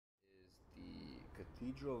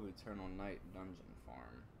Cathedral of Eternal Night dungeon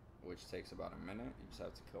farm, which takes about a minute. You just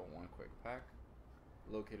have to kill one quick pack.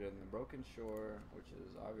 Located in the Broken Shore, which is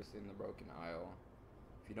obviously in the Broken Isle.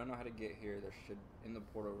 If you don't know how to get here, there should, in the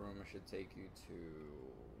portal room, it should take you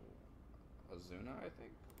to Azuna, I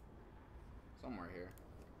think, somewhere here,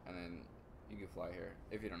 and then you can fly here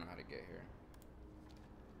if you don't know how to get here.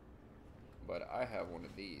 But I have one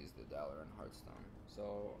of these, the Dalaran Heartstone.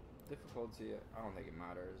 So difficulty, I don't think it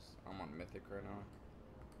matters. I'm on Mythic right now.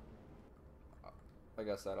 Like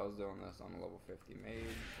I said, I was doing this on a level 50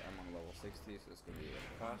 mage. I'm on level 60, so it's gonna be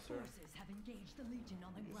faster. You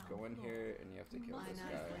just go in here and you have to kill this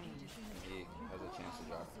guy. And he has a chance to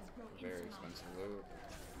drop very expensive loot.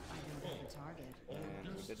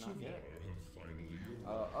 And we did not get it.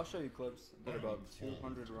 I'll show you clips. Did about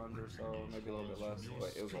 200 runs or so, maybe a little bit less,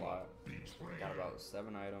 but it was a lot. Got about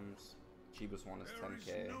 7 items. Cheapest one is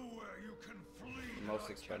 10k. The most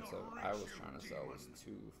expensive I was trying to sell was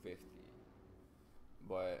 250.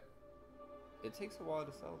 But it takes a while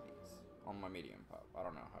to sell these on my medium pop. I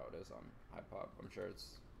don't know how it is on high pop. I'm sure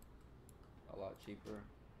it's a lot cheaper.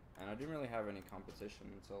 And I didn't really have any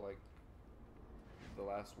competition until like the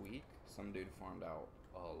last week. Some dude farmed out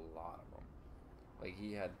a lot of them. Like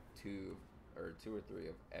he had two or three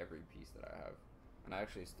of every piece that I have. And I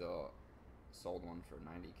actually still sold one for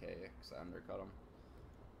 90k because I undercut him.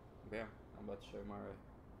 But yeah, I'm about to show you my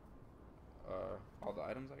all the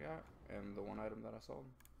items I got and the one item that I sold.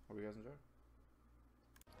 Hope you guys enjoy.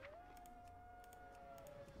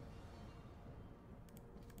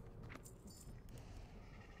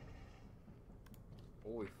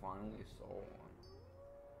 Oh, we finally sold one.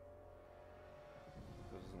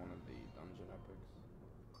 This is one of the dungeon epics.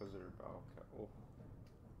 Inquisitor Battle Cat. Oh.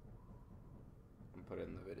 I'm put it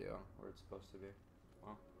in the video where it's supposed to be.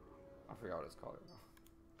 Well, I forgot what it's called now.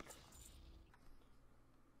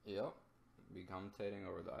 Yep. Be commentating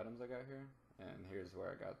over the items I got here, and here's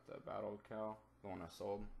where I got the battle cow, the one I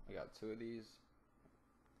sold. I got 2 of these.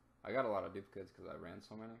 I got a lot of duplicates because I ran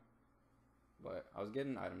so many, but I was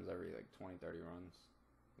getting items every like 20-30 runs.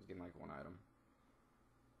 I was getting like 1 item.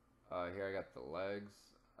 Here I got the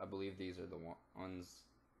legs. I believe these are the ones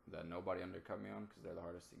that nobody undercut me on because they're the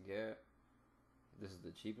hardest to get. This is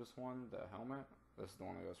the cheapest one, the helmet. This is the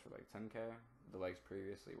one that goes for like 10k. The legs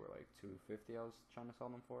previously were like 250 I was trying to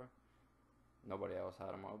sell them for. Nobody else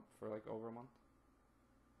had them up for like over a month.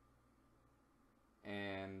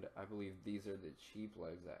 And I believe these are the cheap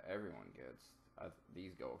legs that everyone gets.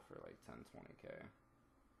 These go for like 10-20k.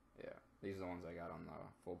 Yeah, these are the ones I got on the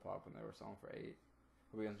full pop when they were selling for 8.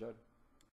 Hope you guys enjoyed.